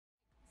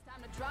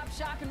Drop,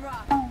 shock, and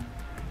rock.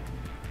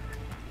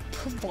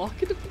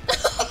 Provocative.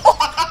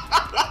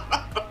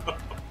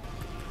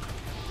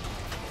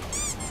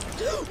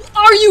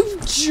 Are you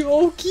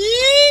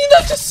joking?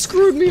 That just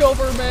screwed me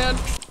over, man.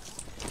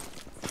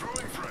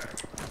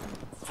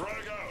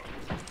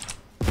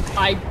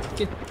 I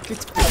get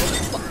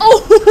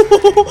oh!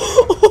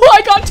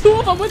 I got two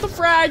of them with a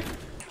frag.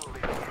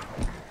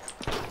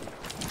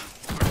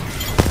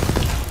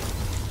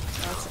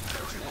 That's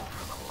unfortunate.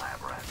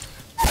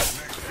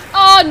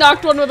 Oh,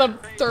 knocked one with a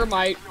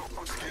thermite.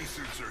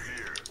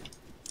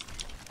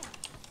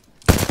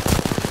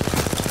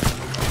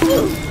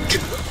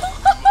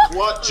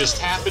 What just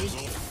happened?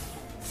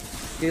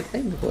 Do you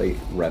think, like,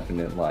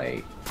 Revenant,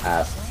 like,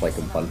 asks, like,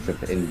 a bunch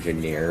of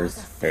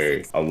engineers,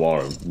 hey, I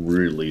want to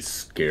really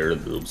scare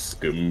those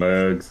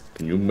scumbags.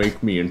 Can you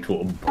make me into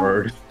a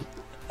bird?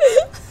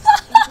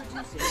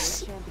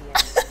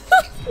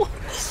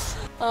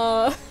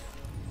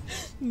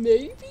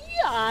 Maybe?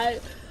 I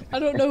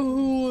don't know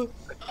who...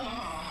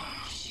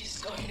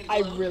 I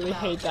really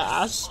hate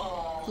that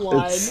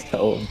line. It's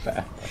so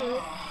bad.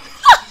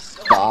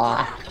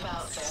 Ah.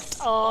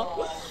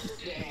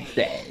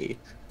 Day.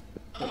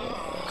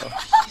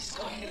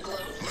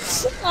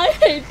 I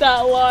hate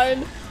that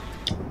line.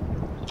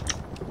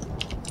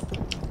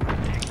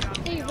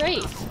 Hey,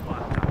 Wraith.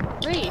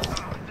 Wraith.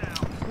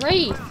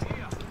 Wraith.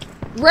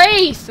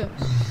 Wraith!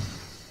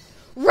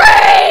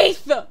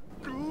 Wraith!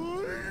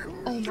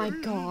 Oh my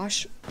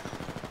gosh.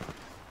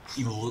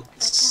 He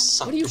looks.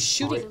 What are you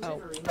shooting?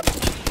 Oh.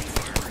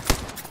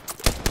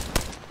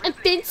 I'm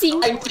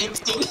fencing. I'm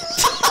fencing.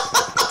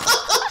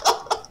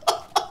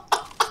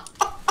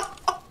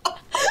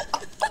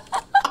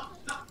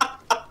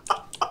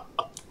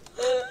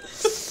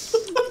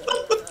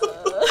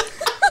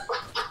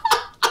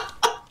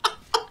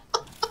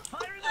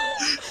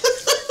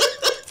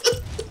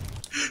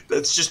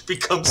 That's just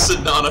become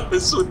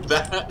synonymous with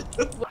that.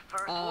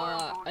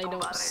 I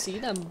don't see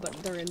them, but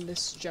they're in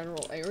this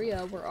general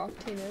area where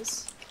Octane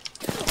is.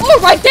 Oh,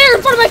 right there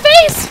in front of my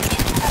face!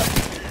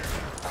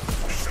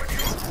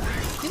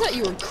 You thought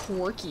you were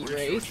quirky,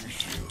 Wraith.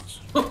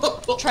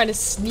 Trying to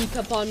sneak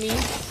up on me?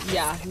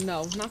 Yeah,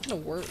 no, not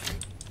gonna work.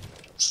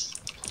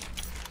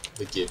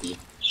 The Gibby.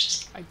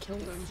 I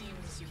killed him.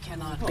 You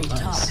cannot be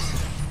tough.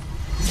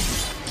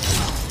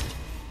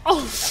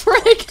 Oh,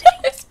 frick!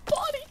 His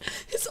body!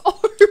 His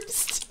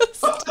arms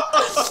just...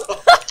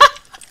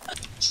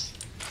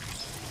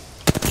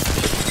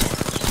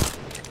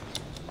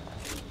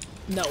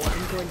 No,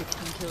 I'm going to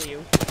come kill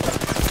you.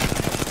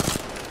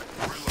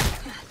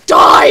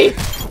 Die!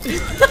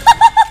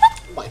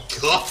 Oh my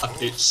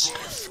gosh.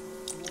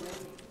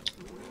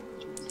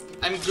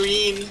 I'm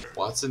green.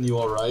 Watson, you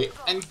alright?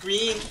 I'm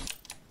green.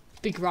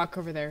 Big rock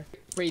over there.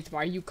 Wraith,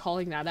 why are you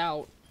calling that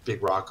out?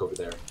 Big rock over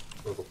there.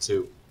 Level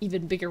 2.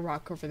 Even bigger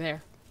rock over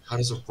there. How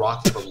does a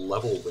rock have a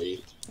level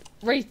rate?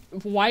 Wraith,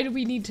 why do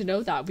we need to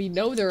know that? We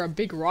know there are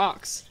big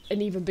rocks.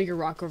 An even bigger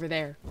rock over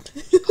there.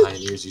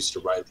 Pioneers used to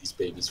ride these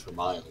babies for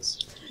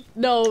miles.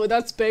 No,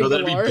 that's No, Bangalore.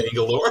 that'd be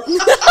Bangalore.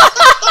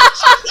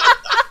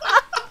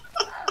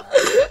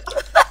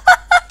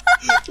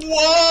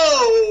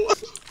 Whoa!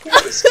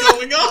 What is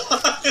going on?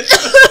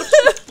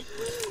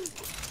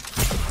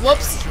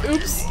 Whoops,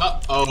 oops.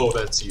 Oh,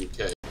 that's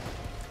UK.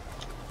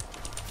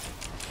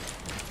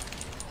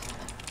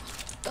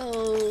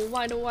 Oh,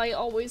 why do I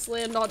always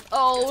land on...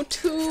 Oh,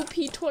 two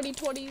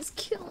P2020s.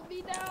 Kill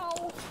me now.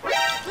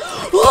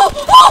 Whoa,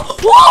 whoa,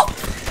 whoa!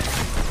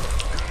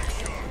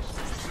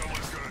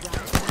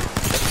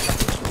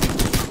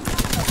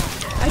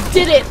 I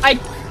did it!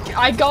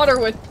 I got her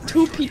with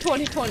two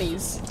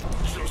P2020s.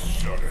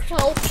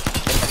 Help.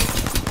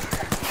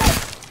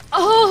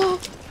 Oh!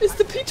 Is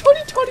the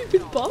P2020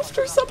 been buffed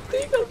or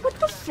something? Like, what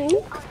the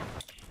fuck?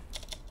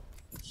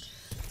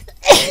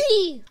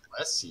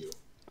 Bless you.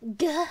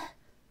 Gah.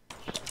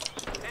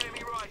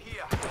 Enemy right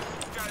here.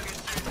 Gotta get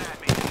shooting at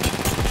me.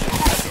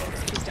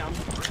 He's down.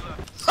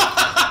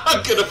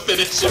 I'm gonna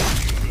finish him.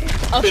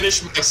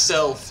 Finish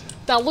myself.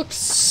 That looks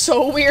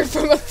so weird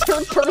from a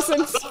third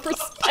person's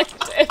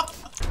perspective.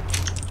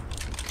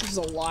 There's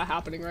a lot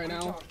happening right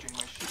now.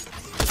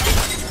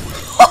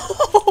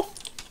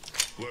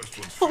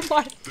 Oh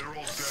my.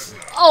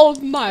 Oh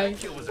my.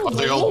 Are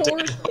they all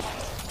Lord. dead?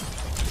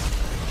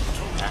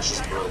 Ash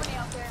is broke.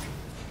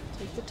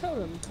 Take the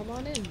totem. Come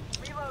on in.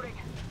 Reloading.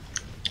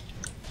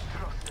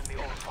 Trust in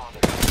the old father.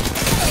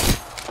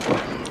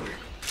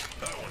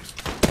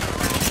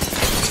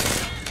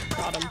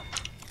 Got him.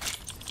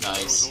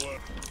 Nice.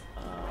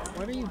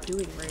 What are you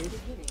doing, Raid?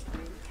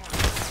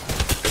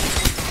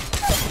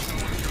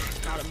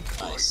 Got him.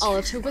 Nice. All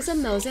it took was a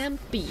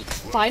Mozambique.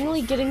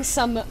 Finally getting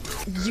some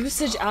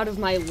usage out of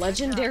my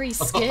legendary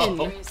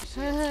skin.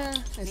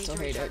 I still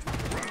hate it.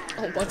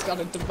 Oh, what's got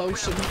a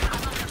devotion?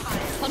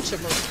 Punch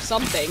him or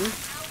something.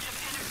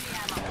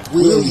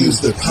 We'll use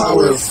the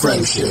power of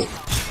friendship.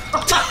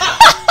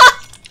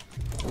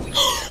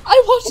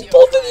 I watched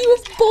both of you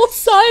of both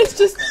sides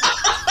just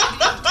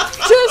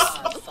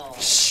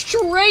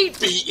straight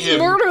Beat him.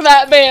 murder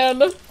that man.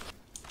 Bam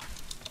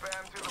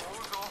to the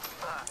woozle.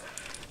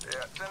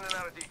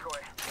 out a decoy.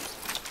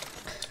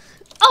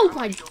 Oh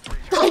my!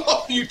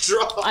 Oh, you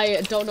dropped.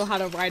 I don't know how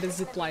to ride a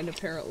zipline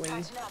apparently.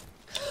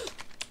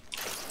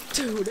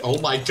 Dude. Oh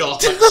my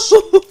gosh.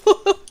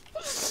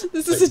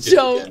 This is I a did it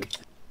joke. again.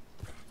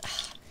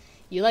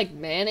 You like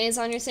mayonnaise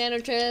on your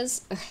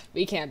sandwiches?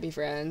 We can't be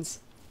friends.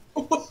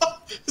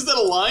 Is that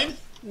a line?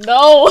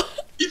 No!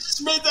 You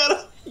just made that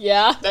up.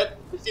 Yeah. That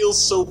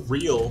feels so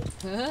real.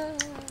 I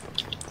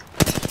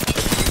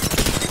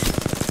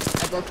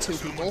broke 2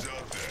 people.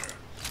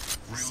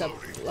 So,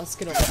 let's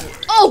get over here.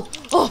 Oh!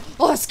 Oh!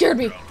 Oh, that scared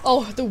me!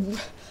 Oh,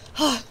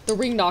 the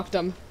ring knocked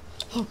him.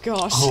 Oh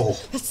gosh. Oh.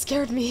 That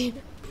scared me.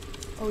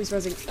 Oh, he's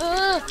rezzing.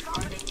 Ah!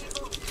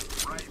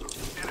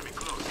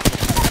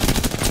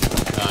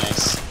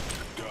 Nice.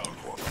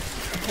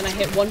 Can I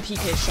hit 1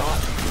 PK shot?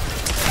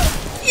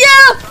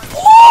 Yeah!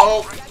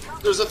 Oh! Oh,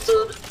 there's a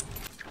third.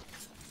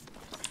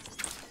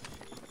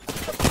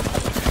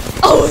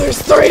 Oh,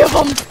 there's 3 of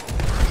them!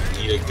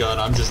 Need a gun,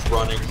 I'm just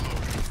running.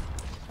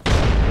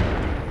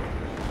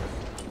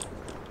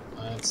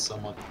 That's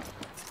someone.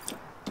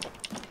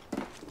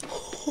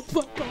 Oh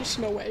my gosh,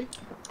 no way.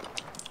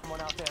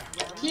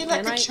 He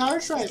like a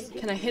charge rifle.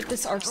 Can I hit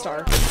this arc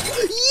star?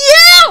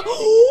 Yeah!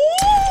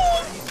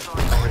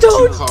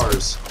 Two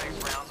cars.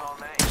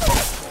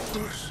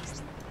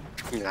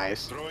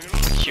 Nice. Oh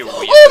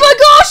my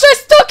gosh, I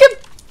stuck him!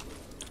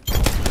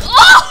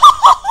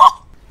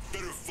 Oh!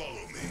 Better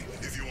follow me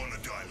if you want to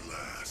die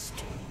last.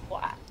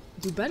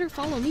 You better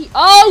follow me.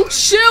 Oh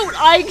shoot!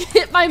 I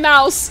hit my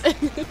mouse.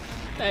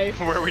 Hey.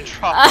 Where are we I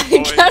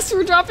dropping, boys? guess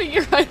we're dropping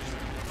you right.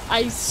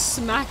 I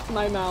smacked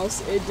my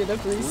mouse. It did a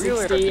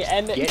 360 Really?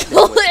 and it, Getting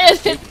it with and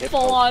the it hip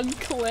full hop. on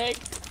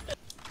clicked.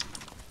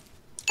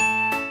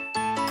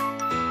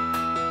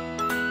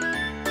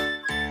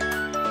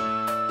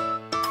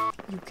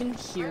 You can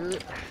hear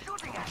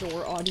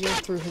door audio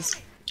through his.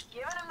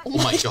 Oh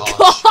my gosh.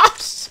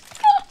 Gosh!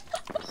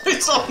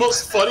 It's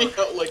almost funny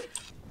how, like,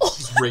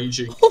 he's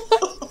raging.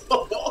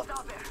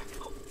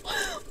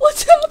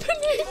 What's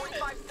happening?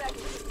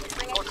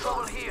 More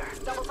trouble here.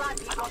 I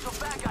got some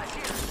bad guys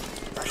here.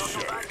 I got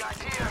some bad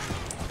guys here.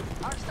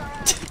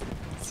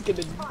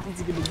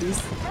 He's gonna do.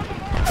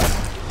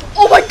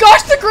 Oh my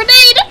gosh, the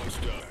grenade!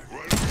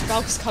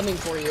 Valk's coming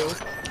for you.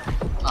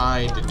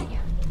 I didn't.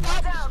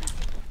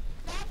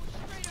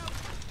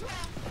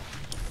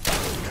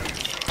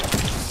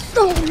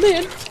 Oh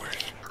man.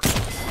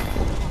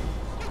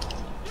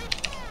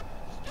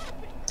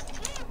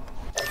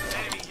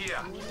 Enemy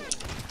here.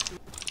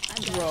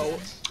 Bro.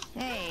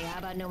 Hey, how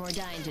about no more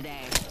dying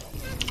today?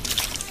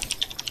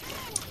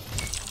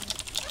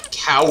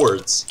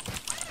 Cowards.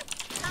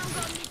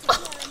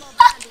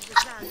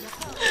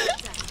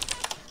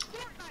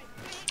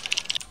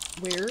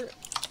 Where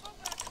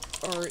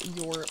are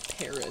your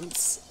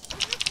parents?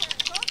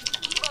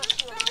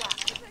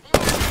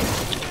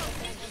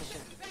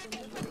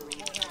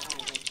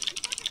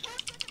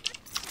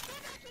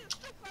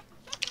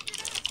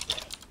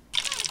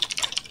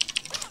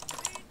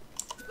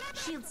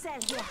 Shield cell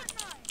here.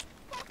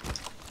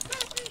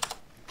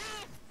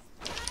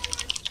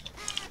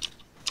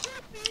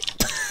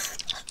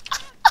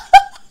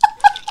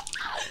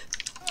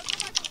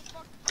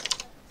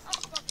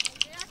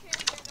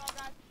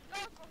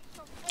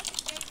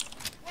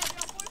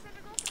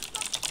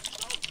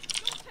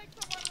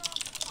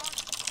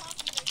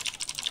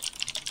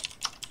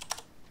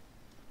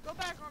 Go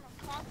back on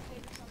a coffee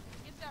date or something.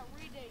 Get that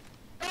redate.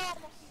 That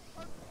almost seems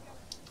perfect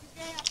together. You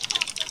gay ass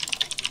cock. That's the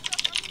same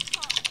stuff on his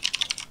cock.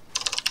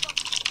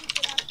 Fucking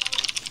stupid ass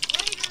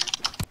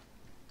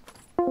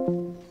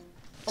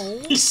boy.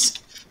 Later.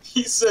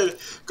 He said,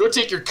 go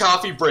take your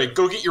coffee break,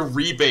 go get your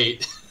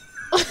rebate.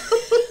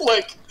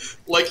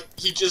 like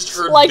he just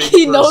heard Like big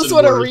he knows person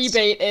what a words.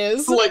 rebate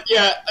is. Like,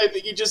 yeah, I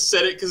think he just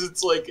said it because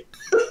it's like...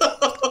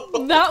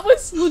 That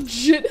was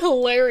legit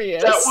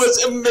hilarious. That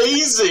was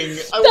amazing!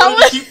 I That wanted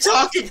was- to keep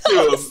talking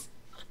to him!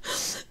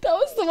 That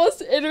was the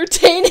most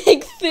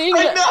entertaining thing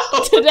I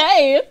know.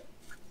 today.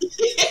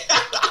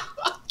 Yeah.